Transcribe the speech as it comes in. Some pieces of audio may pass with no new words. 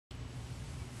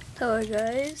Hello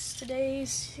guys,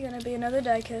 today's gonna be another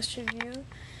diecast review,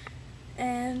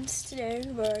 and today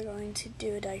we're going to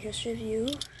do a diecast review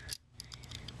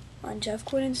on Jeff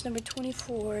Quinn's number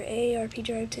 24 AARP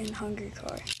Drive-In Hunger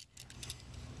car.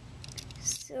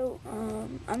 So,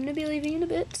 I'm gonna be leaving in a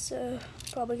bit, so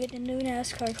probably get into a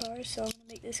NASCAR car, so I'm gonna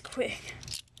make this quick.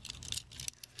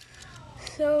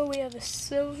 So, we have a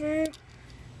silver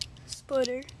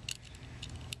splitter,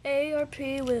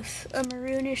 AARP with a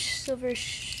maroonish silver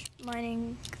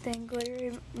lining thing,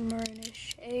 glittery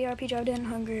maroonish, AARP Drive-In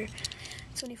Hunger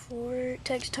 24,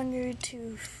 text hunger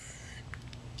to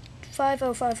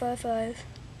 50555,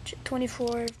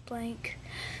 24 blank,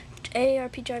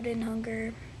 AARP Drive-In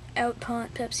Hunger, out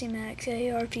punt Pepsi Max,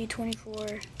 AARP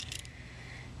 24,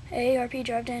 AARP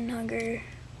Drive-In Hunger,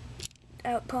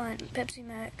 out punt Pepsi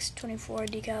Max 24,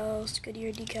 decals,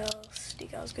 Goodyear decals,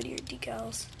 Goodyear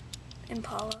decals,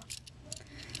 Impala.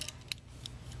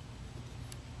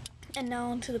 And now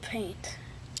onto the paint.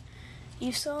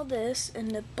 You saw this,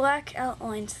 and the black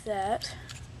outlines that,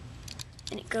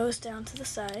 and it goes down to the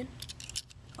side,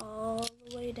 all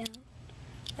the way down,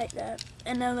 like that.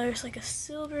 And then there's like a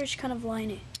silverish kind of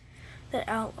lining that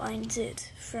outlines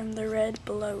it from the red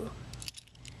below.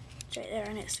 It's right there,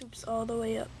 and it swoops all the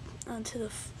way up onto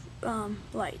the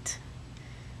light.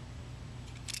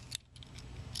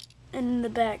 And in the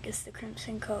back is the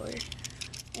crimson color,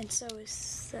 and so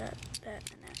is that,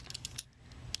 and that.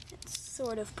 It's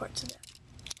sort of parts of that.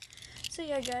 So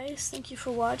yeah guys, thank you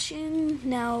for watching.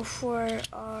 Now for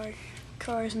our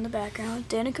cars in the background.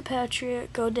 Danica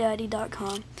Patriot,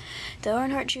 GoDaddy.com. Dale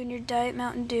Earnhardt Jr., Diet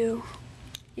Mountain Dew.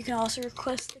 You can also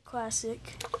request the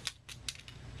classic.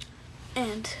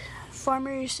 And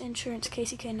Farmers Insurance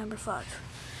KCK number 5.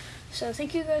 So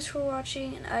thank you guys for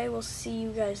watching, and I will see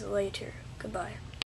you guys later. Goodbye.